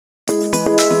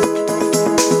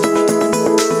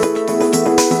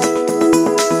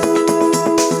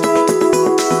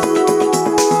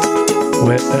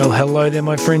Well, hello there,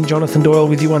 my friend Jonathan Doyle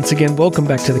with you once again. Welcome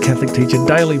back to the Catholic Teacher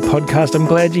Daily Podcast. I'm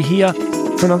glad you're here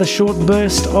for another short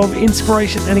burst of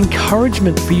inspiration and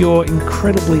encouragement for your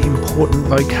incredibly important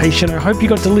vocation. I hope you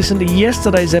got to listen to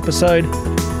yesterday's episode.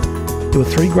 There were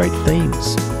three great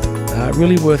themes.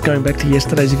 Really worth going back to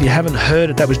yesterday's. If you haven't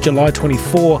heard it, that was July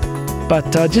 24. But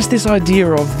just this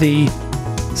idea of the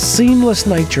seamless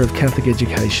nature of Catholic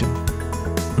education.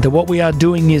 That what we are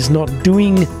doing is not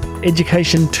doing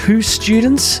education to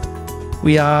students.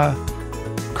 We are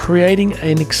creating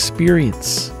an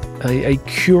experience, a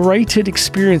curated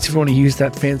experience, if you want to use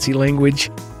that fancy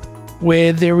language,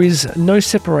 where there is no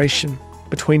separation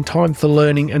between time for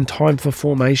learning and time for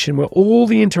formation, where all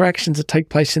the interactions that take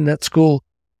place in that school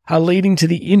are leading to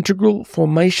the integral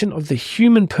formation of the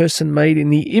human person made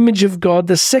in the image of God.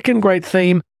 The second great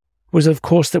theme was, of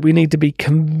course, that we need to be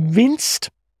convinced,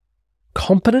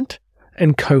 competent,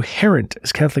 and coherent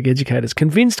as Catholic educators.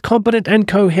 Convinced, competent, and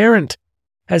coherent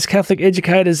as Catholic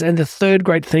educators. And the third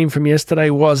great theme from yesterday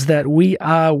was that we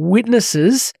are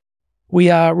witnesses. We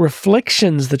are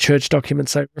reflections, the church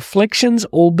documents say. Reflections,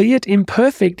 albeit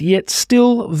imperfect, yet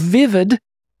still vivid,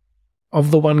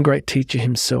 of the one great teacher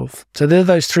himself. So there are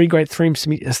those three great themes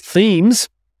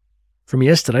from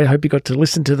yesterday. I hope you got to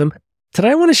listen to them.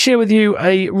 Today I want to share with you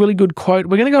a really good quote.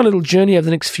 We're going to go on a little journey over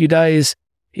the next few days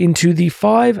into the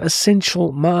 5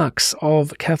 essential marks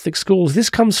of Catholic schools. This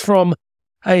comes from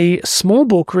a small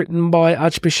book written by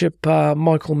Archbishop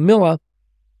Michael Miller,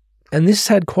 and this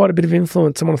had quite a bit of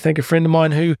influence. I want to thank a friend of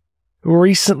mine who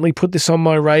recently put this on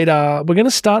my radar. We're going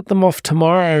to start them off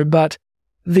tomorrow, but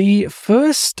the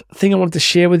first thing I wanted to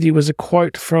share with you was a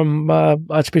quote from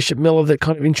Archbishop Miller that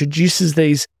kind of introduces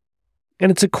these. And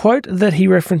it's a quote that he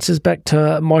references back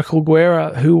to Michael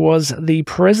Guerra, who was the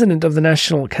president of the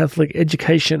National Catholic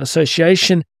Education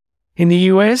Association in the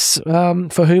US,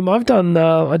 for whom I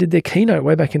did their keynote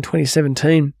way back in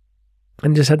 2017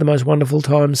 and just had the most wonderful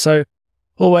time. So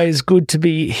always good to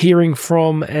be hearing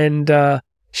from and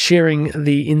sharing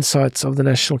the insights of the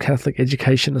National Catholic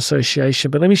Education Association.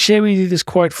 But let me share with you this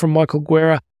quote from Michael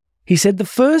Guerra. He said, "The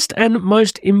first and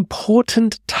most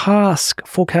important task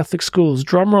for Catholic schools,"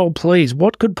 drumroll please,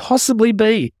 what could possibly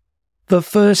be the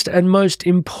first and most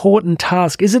important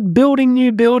task? Is it building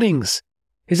new buildings?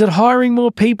 Is it hiring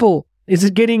more people? Is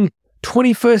it getting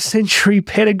 21st century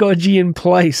pedagogy in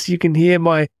place? You can hear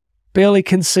my barely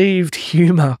conceived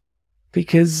humor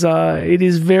because it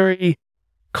is very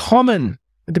common,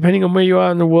 depending on where you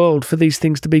are in the world, for these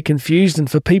things to be confused and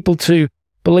for people to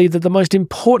believe that the most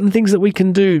important things that we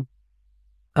can do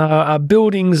are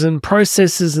buildings and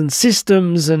processes and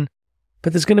systems,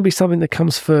 but there's going to be something that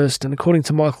comes first. And according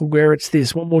to Michael Guerra, it's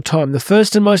this. One more time. The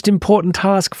first and most important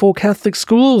task for Catholic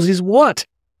schools is what?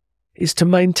 Is to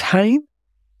maintain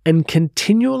and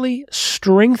continually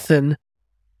strengthen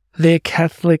their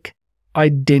Catholic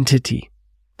identity.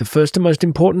 The first and most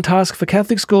important task for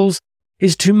Catholic schools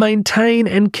is to maintain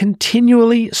and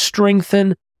continually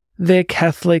strengthen their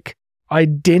Catholic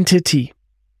identity.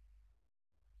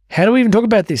 How do we even talk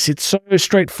about this? It's so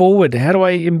straightforward. How do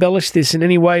I embellish this in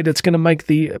any way that's going to make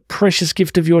the precious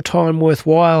gift of your time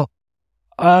worthwhile?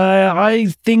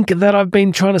 I think that I've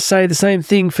been trying to say the same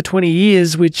thing for 20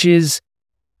 years, which is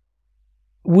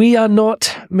we are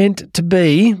not meant to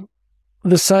be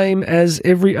the same as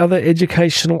every other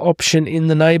educational option in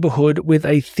the neighbourhood with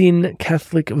a thin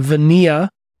Catholic veneer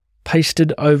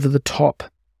pasted over the top.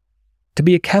 To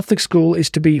be a Catholic school is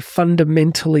to be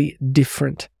fundamentally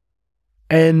different.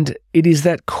 And it is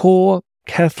that core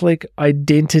Catholic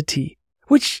identity,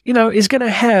 which, is going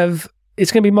to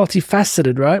it's going to be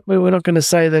multifaceted, right? We're not going to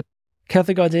say that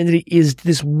Catholic identity is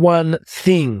this one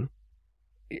thing.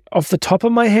 Off the top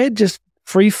of my head, just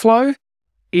free flow,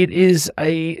 it is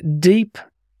a deep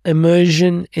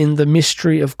immersion in the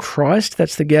mystery of Christ.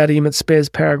 That's the Gaudium et Spes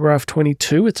paragraph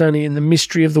 22. It's only in the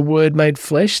mystery of the Word made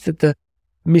flesh that the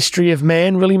mystery of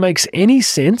man really makes any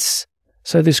sense.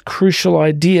 So this crucial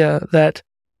idea that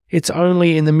it's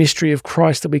only in the mystery of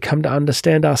Christ that we come to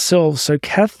understand ourselves. So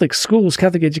Catholic schools,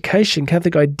 Catholic education,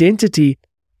 Catholic identity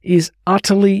is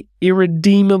utterly,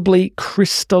 irredeemably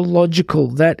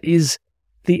Christological. That is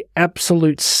the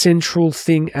absolute central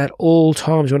thing at all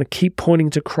times. You want to keep pointing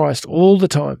to Christ all the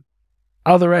time.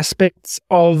 Other aspects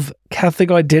of Catholic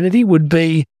identity would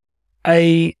be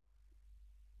a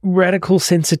radical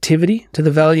sensitivity to the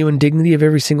value and dignity of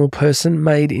every single person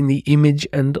made in the image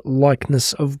and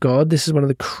likeness of God. This is one of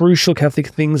the crucial Catholic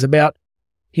things about,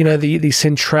 the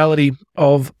centrality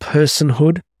of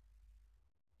personhood.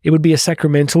 It would be a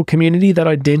sacramental community. That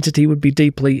identity would be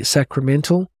deeply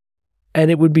sacramental, and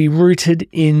it would be rooted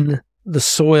in the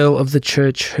soil of the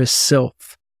Church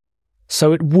herself.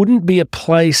 So it wouldn't be a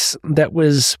place that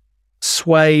was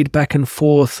swayed back and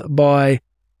forth by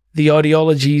the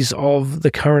ideologies of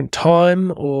the current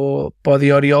time or by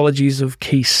the ideologies of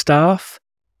key staff.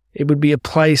 It would be a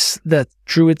place that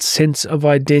drew its sense of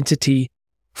identity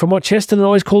from what Chesterton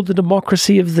always called the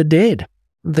democracy of the dead,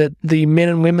 that the men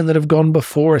and women that have gone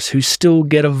before us who still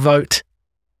get a vote.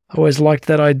 I always liked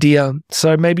that idea.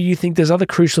 So maybe you think there's other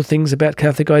crucial things about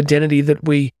Catholic identity that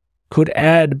we could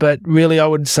add, but really I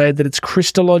would say that it's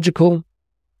Christological,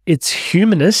 it's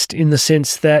humanist in the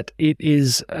sense that it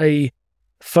is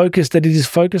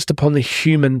focused upon the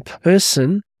human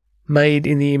person made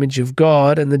in the image of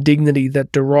God and the dignity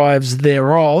that derives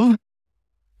thereof,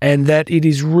 and that it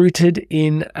is rooted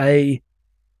in a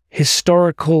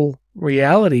historical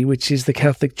reality, which is the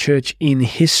Catholic Church in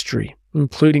history,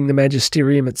 including the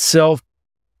magisterium itself,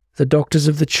 the doctors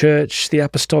of the Church, the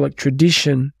apostolic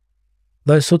tradition,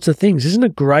 those sorts of things. Isn't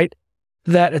it great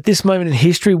that at this moment in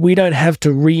history, we don't have to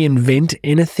reinvent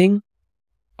anything?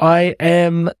 I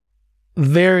am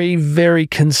very, very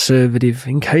conservative,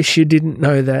 in case you didn't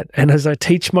know that. And as I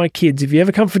teach my kids, if you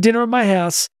ever come for dinner at my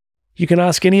house, you can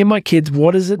ask any of my kids,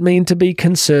 what does it mean to be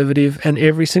conservative? And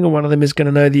every single one of them is going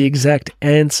to know the exact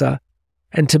answer.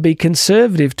 And to be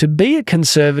a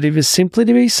conservative is simply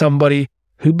to be somebody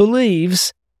who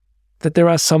believes that there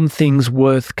are some things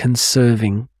worth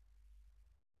conserving.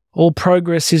 All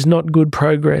progress is not good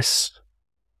progress.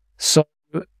 So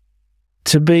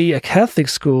to be a Catholic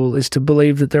school is to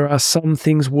believe that there are some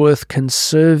things worth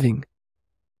conserving.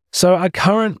 So our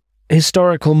current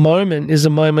historical moment is a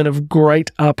moment of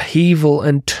great upheaval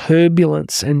and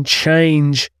turbulence and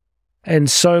change,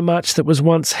 and so much that was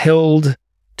once held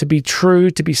to be true,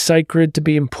 to be sacred, to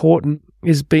be important,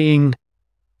 is being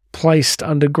placed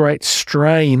under great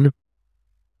strain.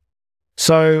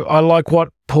 So I like what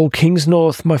Paul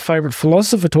Kingsnorth, my favourite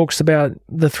philosopher, talks about,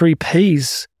 the 3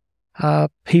 Ps,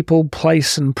 people,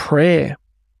 place and prayer.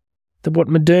 That what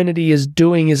modernity is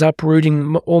doing is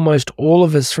uprooting almost all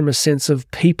of us from a sense of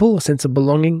people, a sense of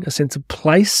belonging, a sense of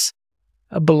place,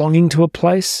 a belonging to a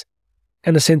place,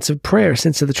 and a sense of prayer, a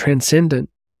sense of the transcendent.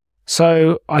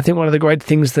 So I think one of the great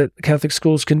things that Catholic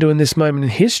schools can do in this moment in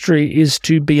history is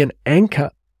to be an anchor,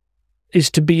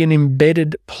 is to be an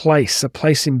embedded place, a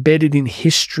place embedded in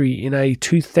history, in a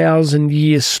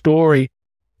 2,000-year story,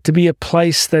 to be a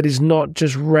place that is not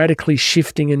just radically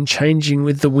shifting and changing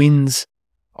with the winds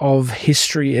of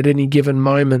history at any given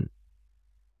moment.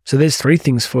 So there's 3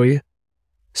 things for you.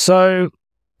 So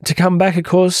to come back, of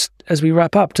course, as we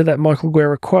wrap up to that Michael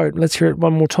Guerra quote, let's hear it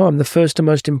one more time. The first and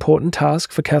most important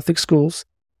task for Catholic schools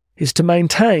is to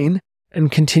maintain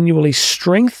and continually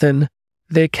strengthen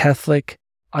their Catholic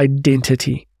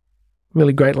identity.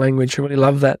 Really great language. I really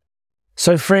love that.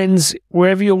 So friends,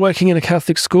 wherever you're working in a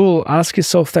Catholic school, ask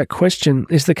yourself that question.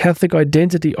 Is the Catholic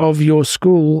identity of your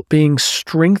school being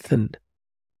strengthened,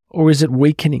 or is it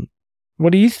weakening?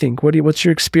 What do you think? What's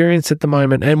your experience at the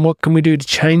moment, and what can we do to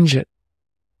change it?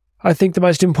 I think the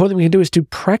most important thing we can do is to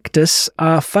practice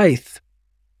our faith.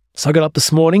 So I got up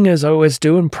this morning, as I always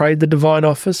do, and prayed the Divine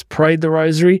Office, prayed the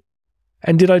Rosary.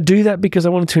 And did I do that because I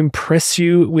wanted to impress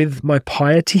you with my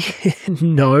piety?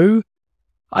 No.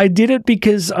 I did it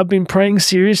because I've been praying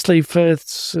seriously for,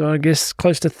 I guess,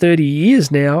 close to 30 years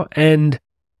now, and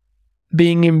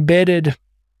being embedded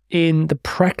in the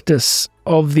practice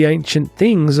of the ancient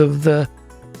things, of the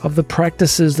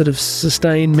practices that have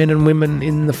sustained men and women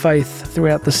in the faith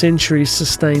throughout the centuries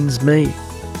sustains me.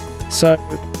 So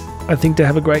I think to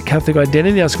have a great Catholic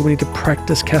identity in our school, we need to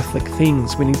practice Catholic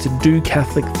things. We need to do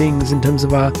Catholic things in terms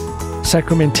of our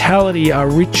sacramentality, our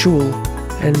ritual,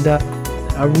 and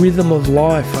our rhythm of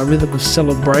life, our rhythm of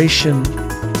celebration.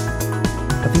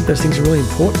 I think those things are really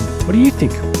important. What do you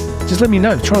think? Just let me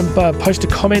know. Try and post a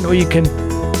comment, or you can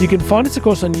find us, of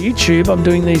course, on YouTube. I'm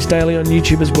doing these daily on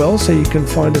YouTube as well, so you can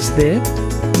find us there.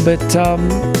 But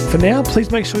for now,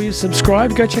 please make sure you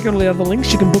subscribe. Go check out all the other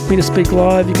links. You can book me to speak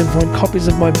live. You can find copies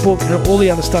of my book and all the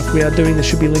other stuff we are doing. There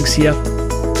should be links here.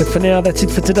 But for now, that's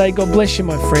it for today. God bless you,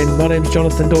 my friend. My name's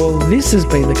Jonathan Doyle. This has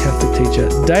been the Catholic Teacher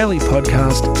Daily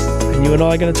Podcast, and you and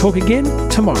I are going to talk again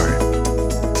tomorrow.